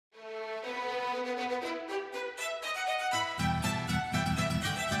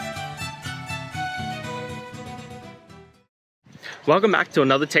Welcome back to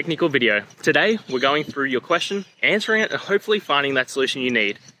another technical video. Today, we're going through your question, answering it, and hopefully finding that solution you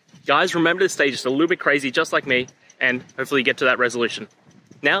need. Guys, remember to stay just a little bit crazy, just like me, and hopefully get to that resolution.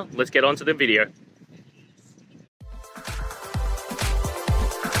 Now, let's get on to the video.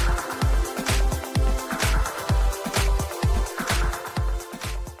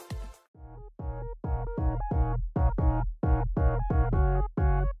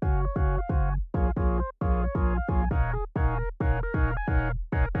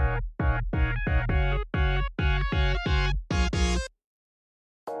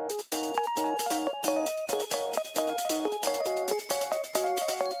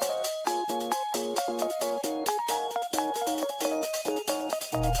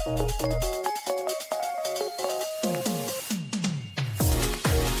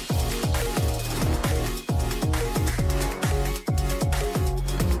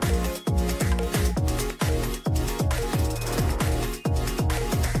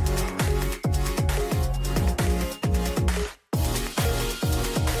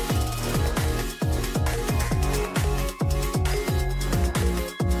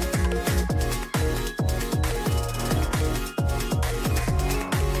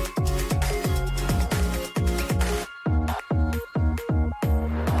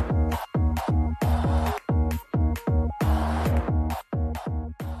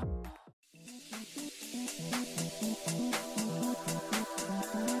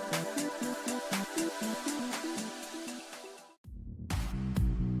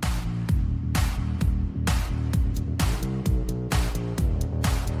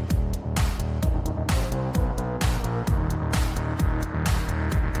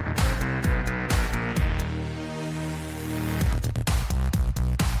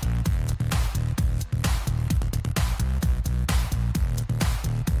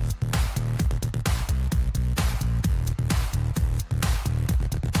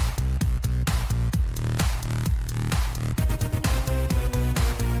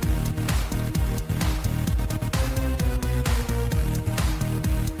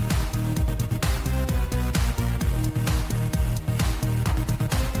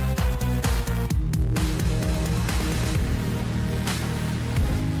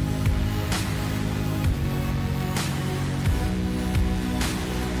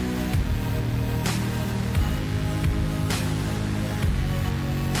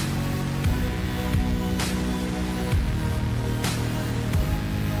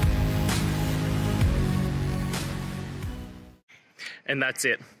 And that's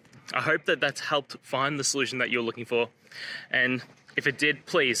it. I hope that that's helped find the solution that you're looking for. And if it did,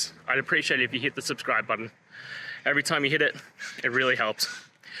 please, I'd appreciate it if you hit the subscribe button. Every time you hit it, it really helps.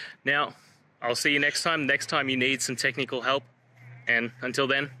 Now, I'll see you next time you need some technical help. And until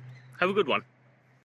then, have a good one.